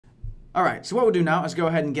Alright, so what we'll do now is go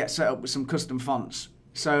ahead and get set up with some custom fonts.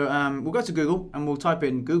 So we'll go to Google and we'll type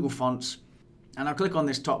in Google Fonts, and I'll click on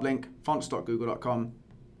this top link, fonts.google.com.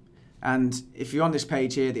 And if you're on this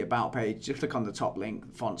page here, the About page, just click on the top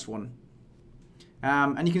link, Fonts one.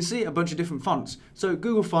 And you can see a bunch of different fonts. So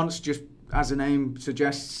Google Fonts, just as the name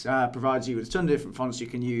suggests, provides you with a ton of different fonts you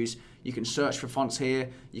can use. You can search for fonts here.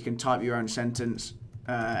 You can type your own sentence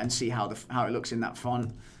and see how it looks in that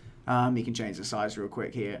font. You can change the size real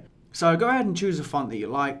quick here. So go ahead and choose a font that you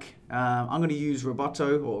like. I'm going to use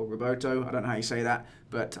Roboto or Roboto, I don't know how you say that,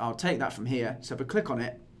 but I'll take that from here. So if I click on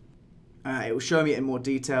it, it will show me it in more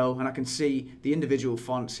detail, and I can see the individual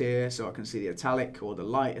fonts here, so I can see the italic or the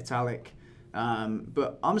light italic.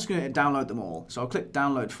 But I'm just going to download them all. So I'll click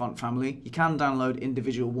download font family. You can download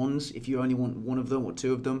individual ones if you only want one of them or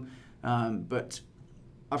two of them. But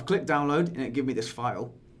I've clicked download and it gives me this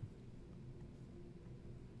file.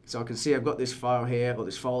 So I can see I've got this file here, or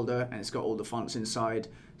this folder, and it's got all the fonts inside.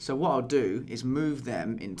 So what I'll do is move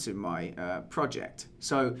them into my project.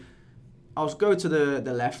 So I'll go to the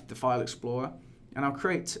left, the File Explorer, and I'll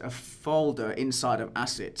create a folder inside of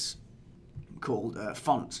Assets called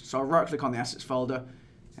Fonts. So I'll right click on the Assets folder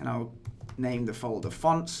and I'll name the folder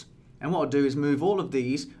Fonts. And what I'll do is move all of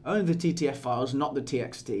these, only the TTF files, not the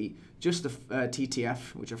TXT, just the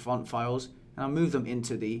TTF, which are font files, and I'll move them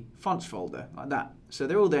into the Fonts folder, like that. So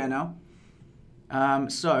they're all there now.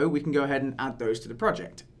 So we can go ahead and add those to the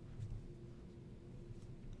project.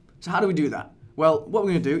 So how do we do that? Well, what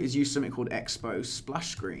we're going to do is use something called Expo Splash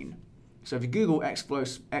Screen. So if you Google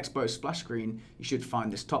Expo Splash Screen, you should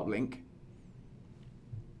find this top link.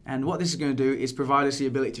 And what this is going to do is provide us the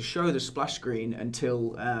ability to show the splash screen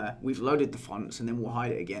until we've loaded the fonts, and then we'll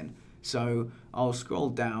hide it again. So I'll scroll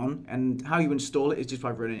down, and how you install it is just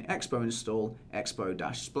by running expo install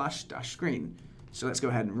expo-splash-screen. So let's go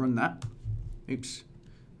ahead and run that. Oops,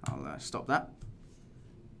 I'll stop that.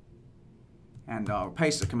 And I'll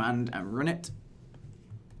paste the command and run it.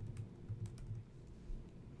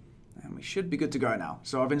 And we should be good to go now.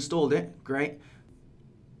 So I've installed it, great.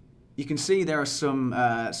 You can see there are some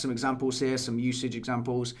examples here, some usage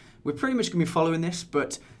examples. We're pretty much going to be following this,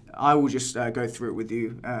 but I will just go through it with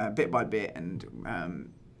you bit by bit,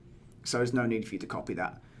 and so there's no need for you to copy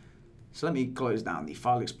that. So let me close down the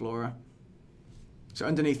File Explorer. So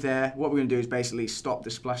underneath there, what we're going to do is basically stop the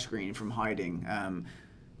splash screen from hiding.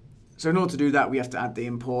 So in order to do that, we have to add the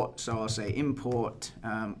import. So I'll say import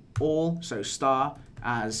all, so star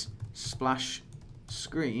as splash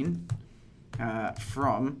screen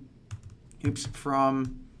from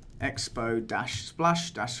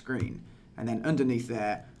expo-splash-screen, and then underneath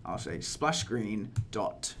there I'll say splash screen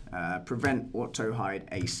dot prevent auto hide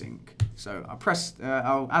async. So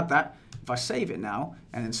I'll add that. If I save it now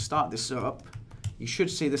and then start this up, you should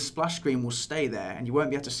see the splash screen will stay there and you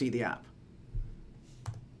won't be able to see the app.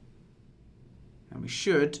 And we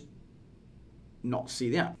should not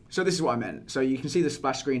see the app. So this is what I meant. So you can see the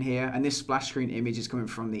splash screen here, and this splash screen image is coming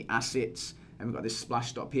from the assets, and we've got this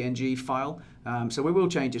splash.png file. So we will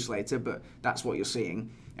change this later, but that's what you're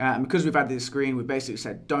seeing. And because we've added this screen, we basically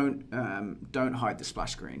said don't hide the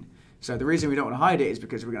splash screen. So the reason we don't want to hide it is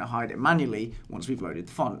because we're going to hide it manually once we've loaded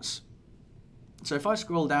the fonts. So if I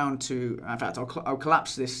scroll down to, in fact, I'll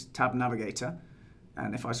collapse this tab navigator,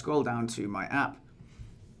 and if I scroll down to my app,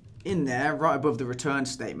 in there, right above the return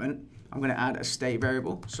statement, I'm going to add a state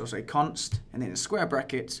variable. So I'll say const, and then in square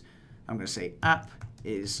brackets, I'm going to say app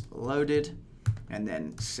is loaded, and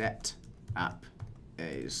then set app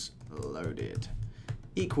is loaded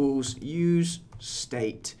equals use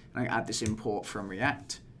state. And I'm going to add this import from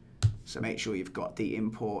React. So make sure you've got the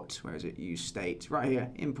import, where is it, use state, right here,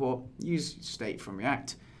 import, use state from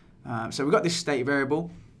React. So we've got this state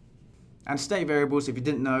variable. And state variables, if you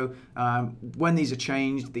didn't know, when these are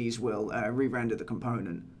changed, these will re-render the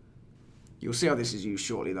component. You'll see how this is used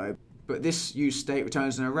shortly though. But this use state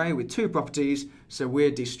returns an array with two properties, so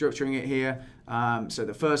we're destructuring it here. So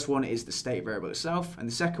the first one is the state variable itself, and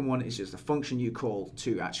the second one is just a function you call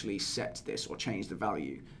to actually set this or change the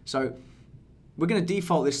value. So we're going to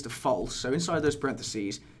default this to false. So inside those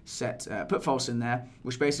parentheses, put false in there,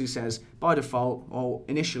 which basically says by default, or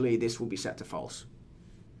initially, this will be set to false.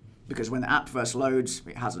 Because when the app first loads,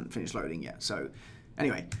 it hasn't finished loading yet. So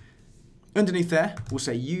anyway, underneath there, we'll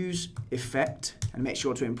say use effect, and make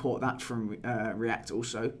sure to import that from React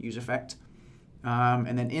also, use effect.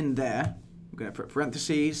 And then in there, we're going to put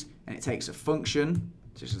parentheses, and it takes a function.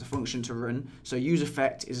 This is a function to run. So use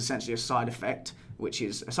effect is essentially a side effect, which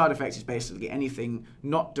is, a side effect is basically anything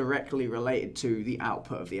not directly related to the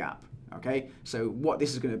output of the app. Okay, so what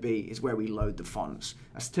this is going to be is where we load the fonts.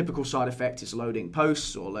 A typical side effect is loading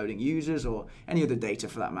posts or loading users or any other data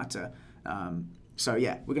for that matter. So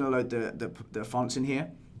yeah, we're going to load the fonts in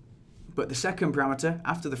here. But the second parameter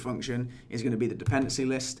after the function is going to be the dependency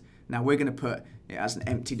list. Now we're going to put it as an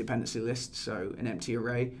empty dependency list, so an empty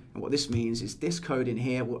array. And what this means is this code in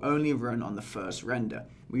here will only run on the first render.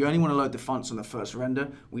 We only want to load the fonts on the first render.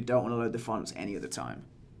 We don't want to load the fonts any other time.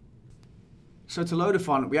 So to load a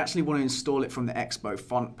font, we actually want to install it from the Expo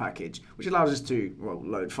font package, which allows us to, well,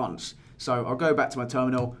 load fonts. So I'll go back to my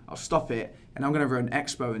terminal, I'll stop it, and I'm going to run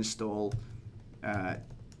expo install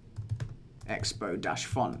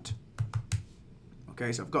expo-font.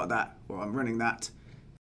 Okay, so I've got that, well, I'm running that.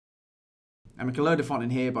 And we can load a font in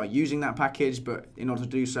here by using that package, but in order to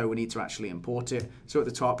do so, we need to actually import it. So at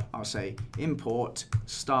the top, I'll say import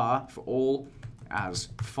star for all as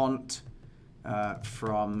font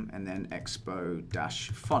from, and then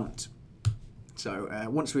expo-font. So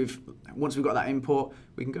once we've got that import,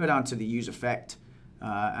 we can go down to the use effect,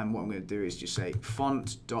 and what I'm going to do is just say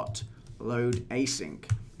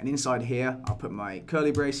font.loadAsync. And inside here, I'll put my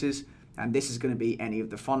curly braces, and this is going to be any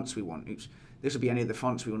of the fonts we want. Oops, this will be any of the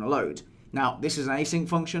fonts we want to load. Now, this is an async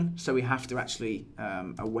function, so we have to actually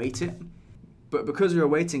await it. But because we're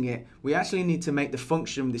awaiting it, we actually need to make the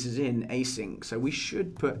function this is in async. So we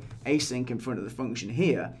should put async in front of the function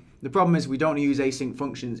here. The problem is we don't use async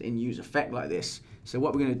functions in use effect like this. So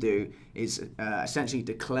what we're going to do is essentially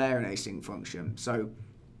declare an async function. So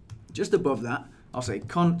just above that, I'll say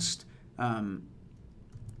const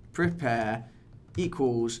prepare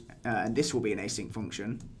equals, and this will be an async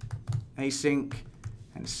function, async,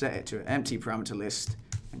 and set it to an empty parameter list,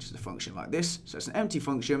 and just a function like this. So it's an empty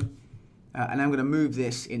function, and I'm going to move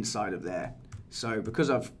this inside of there. So because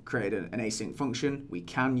I've created an async function, we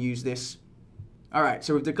can use this. All right,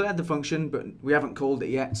 so we've declared the function, but we haven't called it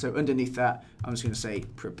yet. So underneath that, I'm just going to say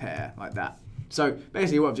prepare like that. So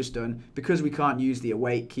basically what I've just done, because we can't use the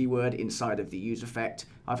await keyword inside of the use effect,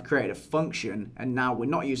 I've created a function, and now we're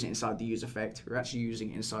not using it inside the use effect. We're actually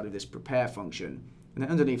using it inside of this prepare function. And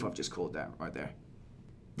then underneath, I've just called that right there.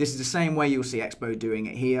 This is the same way you'll see Expo doing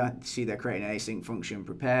it here. See, they're creating an async function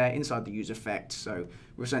prepare inside the use effect. So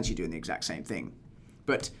we're essentially doing the exact same thing.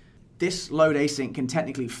 But this load async can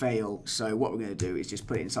technically fail. So what we're going to do is just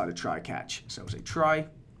put it inside a try catch. So we'll say try,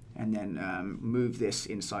 and then move this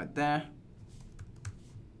inside there.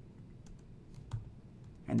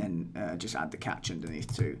 And then just add the catch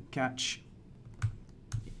underneath too. Catch,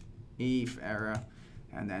 if error,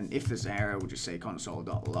 and then if there's an error, we'll just say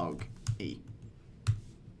console.log e.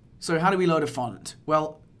 So how do we load a font?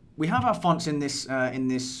 Well, we have our fonts in this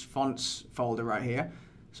fonts folder right here.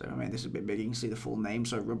 So I mean, this is a bit big. You can see the full name.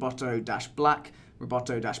 So Roboto-Black,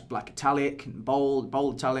 Roboto-Black Italic, and bold,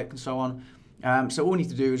 bold Italic, and so on. So all we need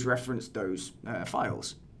to do is reference those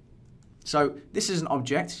files. So this is an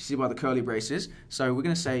object. You see by the curly braces. So we're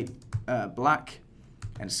going to say black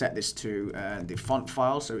and set this to the font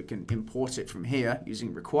file, so we can import it from here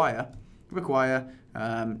using require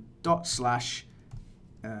dot slash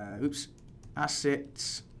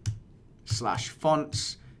assets slash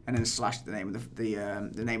fonts, and then slash the name of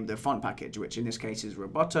the name of the font package, which in this case is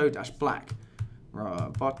Roboto-Black,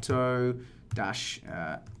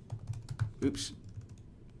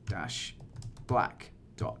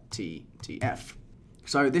 Roboto-Black.ttf.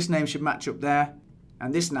 So this name should match up there,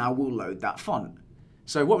 and this now will load that font.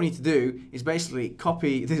 So what we need to do is basically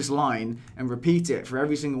copy this line and repeat it for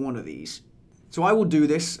every single one of these. So I will do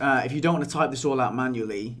this. If you don't want to type this all out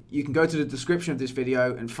manually, you can go to the description of this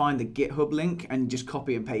video and find the GitHub link and just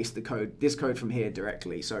copy and paste the code, this code from here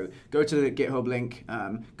directly. So go to the GitHub link,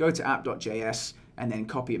 go to app.js, and then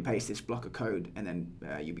copy and paste this block of code, and then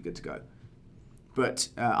you'll be good to go. But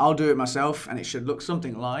I'll do it myself, and it should look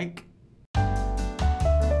something like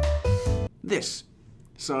this.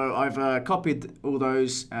 So I've copied all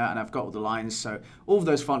those, and I've got all the lines. So all of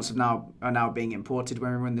those fonts are now being imported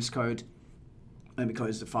when we run this code. Let me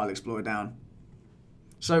close the File Explorer down.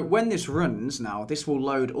 So when this runs now, this will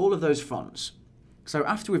load all of those fonts. So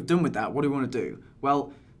after we've done with that, what do we want to do?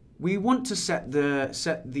 Well, we want to set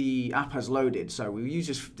the app as loaded. So we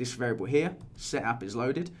use this variable here, set app is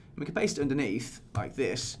loaded, and we can paste it underneath like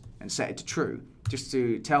this and set it to true, just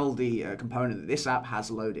to tell the component that this app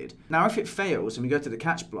has loaded. Now if it fails and we go to the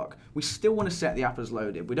catch block, we still want to set the app as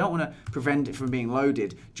loaded. We don't want to prevent it from being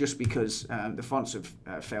loaded just because the fonts have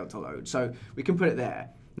failed to load. So we can put it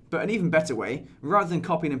there. But an even better way, rather than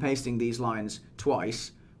copying and pasting these lines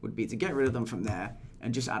twice, would be to get rid of them from there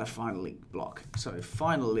and just add a finally block. So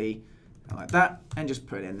finally like that, and just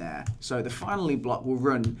put it in there. So the finally block will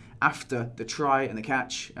run after the try and the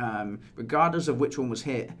catch. Regardless of which one was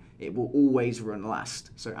hit, it will always run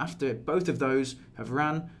last. So after both of those have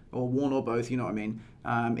ran, or one or both, you know what I mean,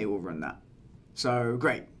 it will run that. So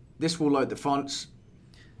great. This will load the fonts.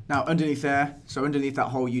 Now underneath there, so underneath that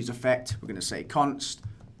whole use effect, we're going to say const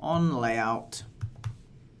on layout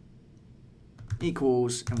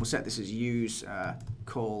equals, and we'll set this as use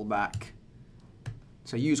callback.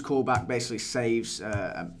 So use callback basically saves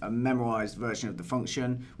a memorized version of the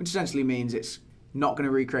function, which essentially means it's not going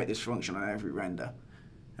to recreate this function on every render.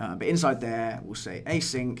 But inside there, we'll say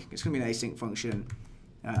async. It's going to be an async function.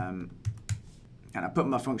 And I put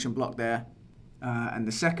my function block there. And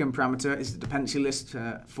the second parameter is the dependency list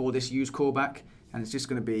for this use callback. And it's just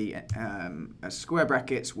going to be a square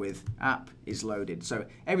brackets with app is loaded. So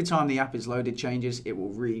every time the app is loaded changes, it will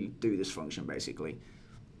redo this function basically.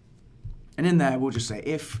 And in there, we'll just say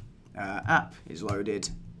if app is loaded,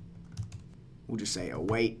 we'll just say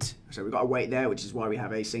await. So we've got await there, which is why we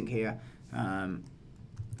have async here.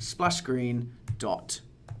 Splash screen dot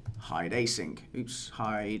hide async. Oops,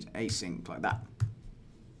 hide async like that.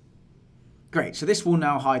 Great, so this will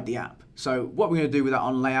now hide the app. So what we're going to do with that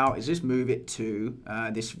on layout is just move it to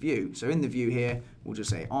this view. So in the view here, we'll just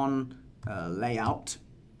say on layout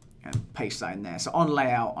and paste that in there. So on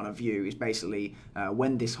layout on a view is basically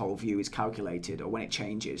when this whole view is calculated or when it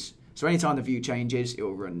changes. So anytime the view changes, it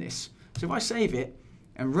will run this. So if I save it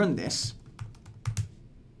and run this,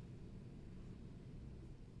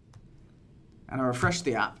 and I refresh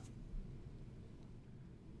the app,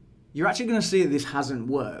 you're actually going to see that this hasn't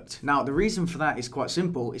worked. Now, the reason for that is quite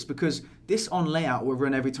simple. It's because this on layout will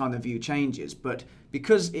run every time the view changes, but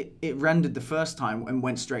because it rendered the first time and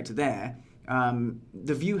went straight to there,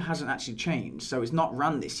 the view hasn't actually changed, so it's not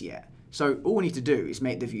run this yet. So all we need to do is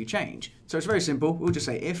make the view change. So it's very simple. We'll just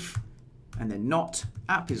say if, and then not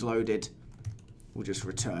app is loaded, we'll just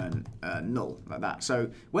return null, like that. So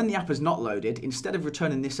when the app is not loaded, instead of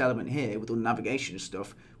returning this element here with all the navigation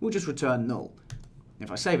stuff, we'll just return null. If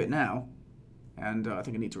I save it now, and I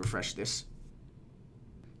think I need to refresh this,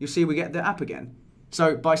 you'll see we get the app again.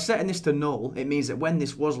 So by setting this to null, it means that when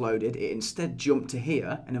this was loaded, it instead jumped to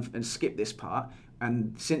here and skipped this part.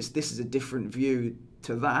 And since this is a different view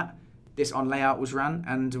to that, this on layout was ran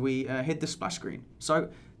and we hid the splash screen. So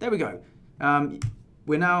there we go.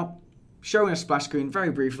 We're now showing a splash screen very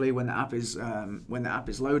briefly when the app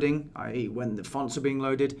is loading, i.e. when the fonts are being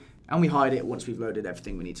loaded, and we hide it once we've loaded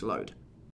everything we need to load.